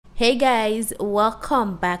Hey guys,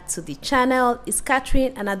 welcome back to the channel. It's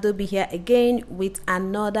Catherine and Adobe here again with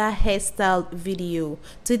another hairstyle video.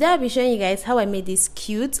 Today I'll be showing you guys how I made this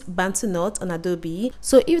cute bantu knot on Adobe.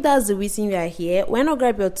 So if that's the reason you are here, why not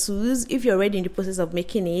grab your tools if you're already in the process of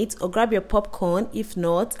making it, or grab your popcorn if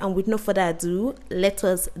not, and with no further ado, let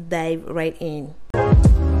us dive right in.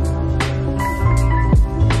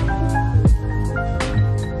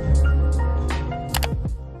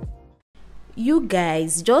 You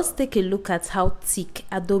guys, just take a look at how thick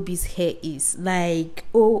Adobe's hair is. Like,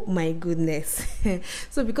 oh my goodness.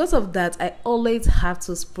 So because of that, I always have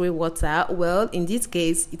to spray water. Well, in this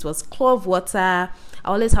case, it was clove water. I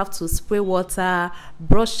always have to spray water,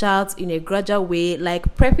 brush out in a gradual way.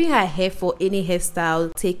 Like, prepping her hair for any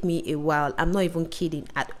hairstyle take me a while. I'm not even kidding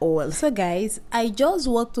at all. So guys, I just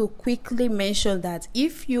want to quickly mention that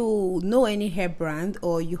if you know any hair brand,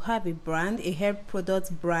 or you have a brand, a hair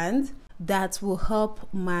product brand that will help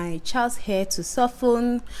my child's hair to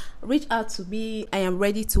soften, reach out to me. I am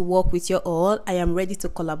ready to work with you all. I am ready to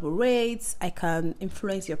collaborate. I can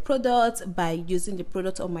influence your product by using the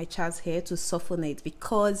product of my child's hair to soften it,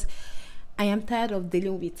 because I am tired of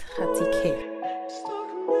dealing with her thick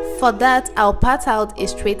hair. For that, I'll pat out a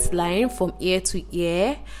straight line from ear to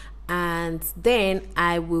ear, and then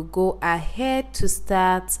I will go ahead to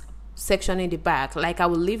start sectioning the back. Like, I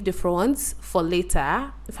will leave the front for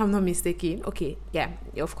later, if I'm not mistaken. Okay, yeah,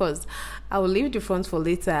 of course, I will leave the front for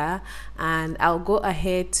later, and I'll go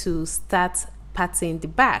ahead to start patting the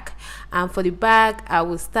back. And for the back, I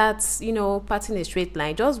will start, patting a straight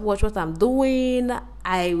line. Just watch what I'm doing.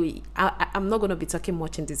 I'm not going to be talking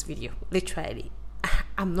much in this video. Literally,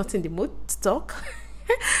 I'm not in the mood to talk.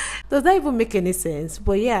 Does that even make any sense?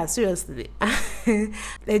 But yeah, seriously,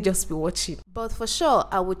 let's just be watching. But for sure,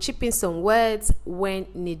 I will chip in some words when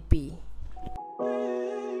need be.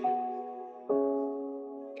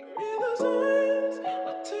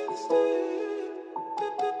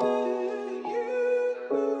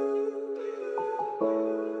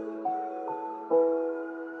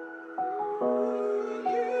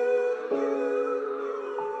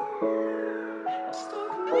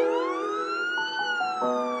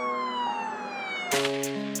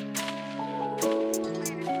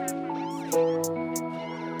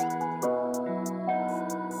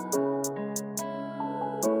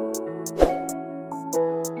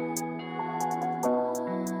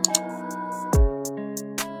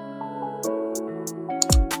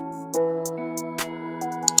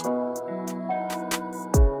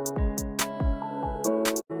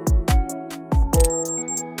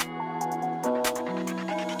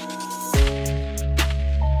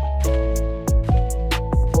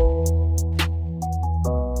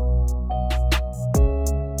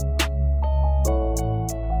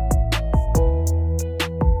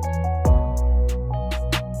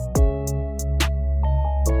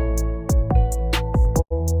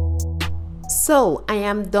 So I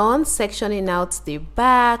am done sectioning out the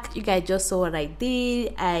back. You guys just saw what I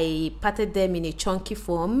did. I patted them in a chunky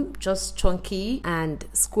form, just chunky and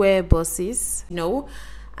square bosses,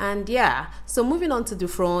 and yeah. So moving on to the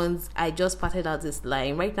front, I just patted out this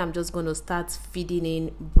line. Right now I'm just going to start feeding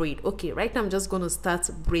in braid. Okay, right now I'm just going to start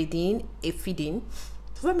braiding a feeding.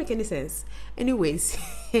 Does that make any sense? Anyways,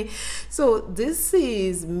 so this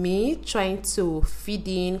is me trying to feed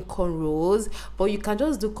in cornrows, but you can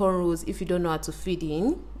just do cornrows if you don't know how to feed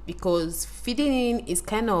in, because feeding in is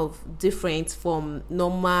kind of different from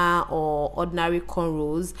normal or ordinary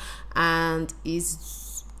cornrows, and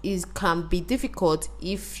it can be difficult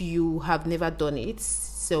if you have never done it.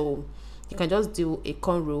 So you can just do a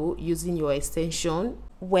cornrow using your extension.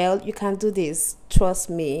 Well, you can do this, trust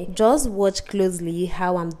me. Just watch closely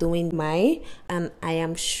how I'm doing mine, and I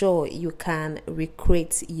am sure you can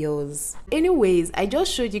recreate yours. Anyways, I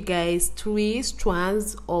just showed you guys 3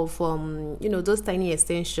 strands of those tiny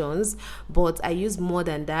extensions, but I use more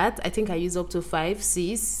than that. I think I use up to 5,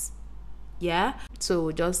 6. Yeah,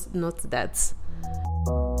 so just note that.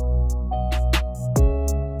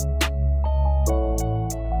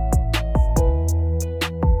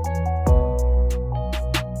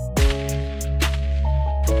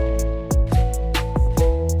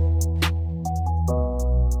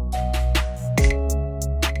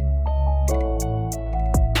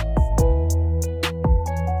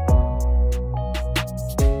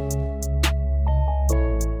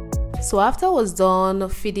 So after I was done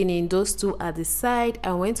feeding in those 2 at the side,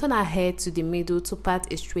 I went on ahead to the middle to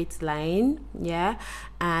pat a straight line, yeah,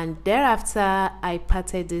 and thereafter I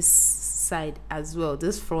patted this side as well,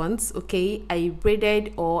 this front. Okay, I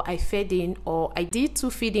braided, or I fed in, or I did 2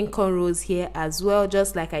 feeding cornrows here as well,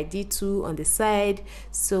 just like I did 2 on the side.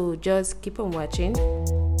 So just keep on watching.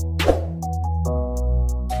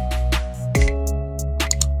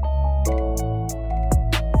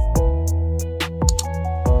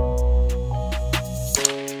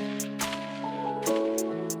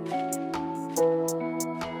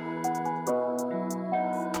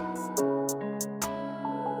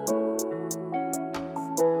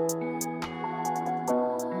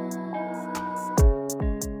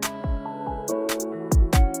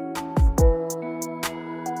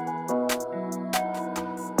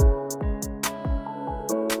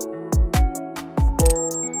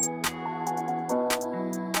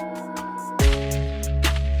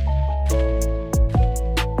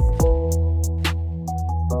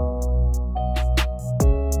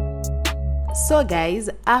 So guys,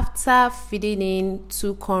 after feeding in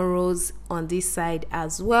 2 cornrows on this side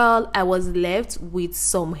as well, I was left with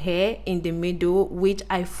some hair in the middle, which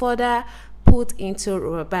I further put into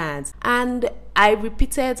rubber bands, and I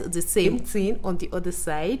repeated the same thing on the other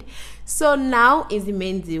side. So now is the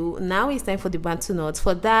main deal. Now it's time for the bantu knot.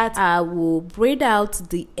 For that, I will braid out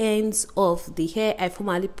the ends of the hair I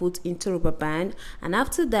formerly put into rubber band, and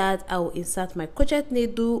after that I will insert my crochet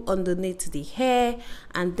needle underneath the hair,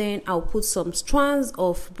 and then I'll put some strands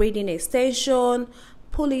of braiding extension,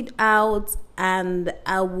 pull it out, and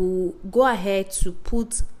I will go ahead to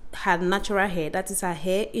put her natural hair, that is her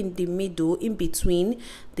hair, in the middle, in between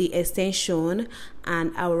the extension,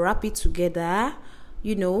 and I'll wrap it together.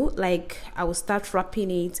 You know, like I will start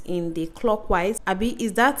wrapping it in the clockwise. Abi,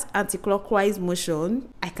 is that anti-clockwise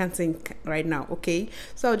motion? I can't think right now. Okay,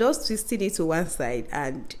 so I'll just twist it to one side,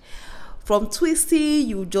 and from twisting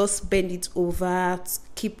you just bend it over,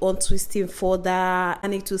 keep on twisting further,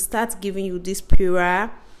 and it will start giving you this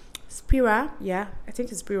spiral, yeah, I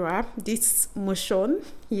think it's spiral, this motion.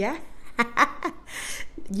 Yeah.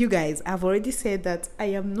 You guys, I've already said that I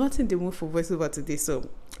am not in the mood for voiceover today, so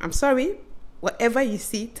I'm sorry. Whatever you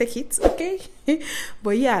see, take it, okay?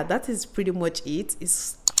 But yeah, that is pretty much it.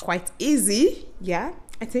 It's quite easy. Yeah,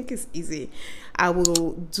 I think it's easy. I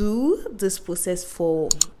will do this process for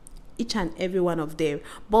each and every one of them,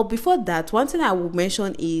 but before that, one thing I will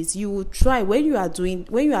mention is you will try, when you are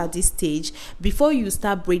at this stage, before you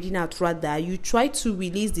start braiding out, rather, you try to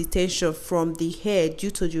release the tension from the hair due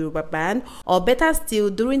to the rubber band, or better still,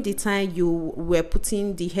 during the time you were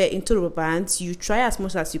putting the hair into rubber bands, you try as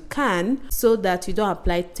much as you can so that you don't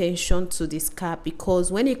apply tension to the scalp,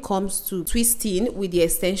 because when it comes to twisting with the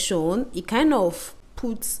extension, it kind of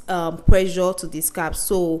puts pressure to the scalp.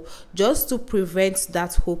 So just to prevent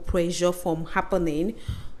that whole pressure from happening,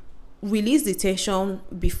 release the tension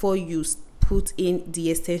before you put in the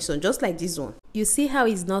extension, just like this one. You see how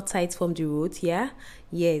it's not tight from the root? Yeah,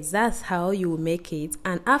 yes, that's how you will make it.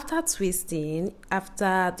 And after twisting,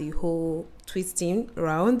 after the whole twisting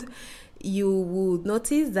round, you will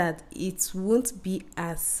notice that it won't be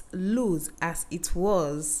as loose as it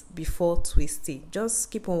was before twisting.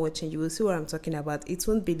 Just keep on watching, you will see what I'm talking about. It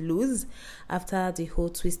won't be loose after the whole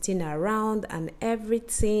twisting around and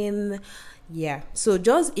everything. Yeah, so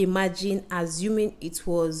just imagine, assuming it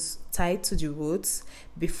was tied to the roots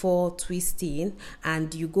before twisting,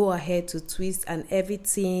 and you go ahead to twist and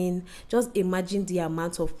everything. Just imagine the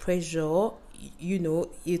amount of pressure, you know,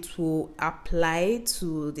 it will apply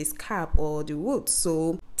to the scalp or the root.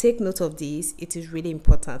 So take note of this, it is really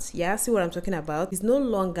important. Yeah, see what I'm talking about? It's no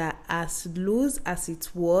longer as loose as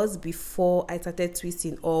it was before I started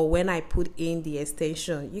twisting, or when I put in the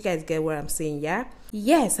extension. You guys get what I'm saying? Yeah,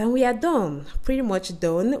 yes, and we are done, pretty much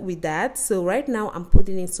done with that. So right now I'm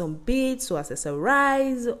putting in some beads to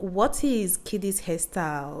accessorize. What is kiddies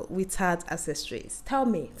hairstyle without accessories? Tell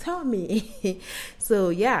me. So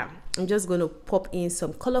yeah, I'm just going to pop in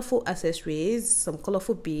some colorful accessories, some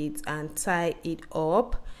colorful beads, and tie it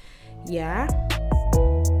up. Yeah.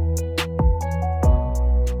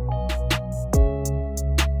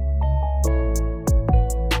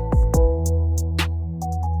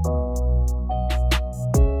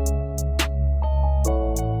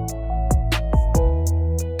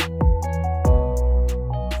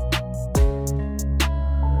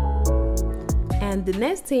 And the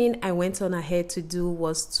next thing I went on ahead to do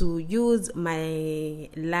was to use my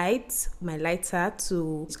lighter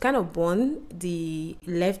to kind of burn the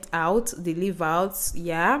leaf out.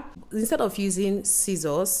 Yeah, instead of using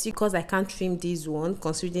scissors, because I can't trim this one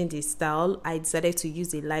considering the style, I decided to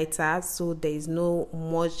use a lighter so there is no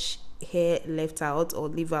much hair left out or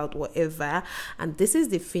leave out, whatever. And this is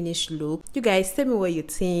the finished look. You guys tell me what you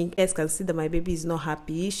think. You guys can see that my baby is not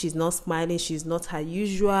happy, she's not smiling, she's not her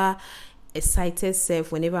usual excited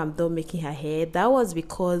self whenever I'm done making her hair. That was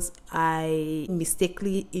because I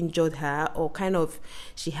mistakenly injured her, or kind of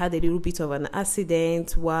she had a little bit of an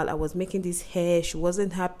accident while I was making this hair. She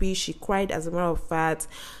wasn't happy, she cried, as a matter of fact,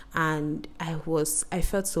 and I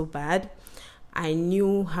felt so bad. I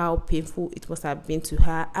knew how painful it must have been to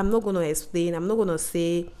her. I'm not going to explain, I'm not going to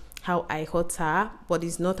say how I hurt her, but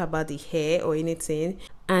it's not about the hair or anything.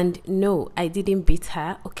 And no, I didn't beat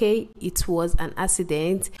her, okay? It was an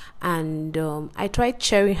accident. And I tried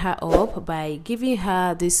cheering her up by giving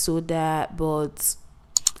her this soda, but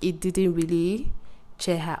it didn't really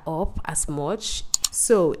cheer her up as much.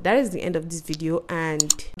 So that is the end of this video,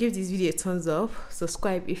 and give this video a thumbs up,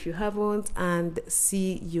 subscribe if you haven't, and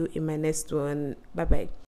see you in my next one. Bye bye.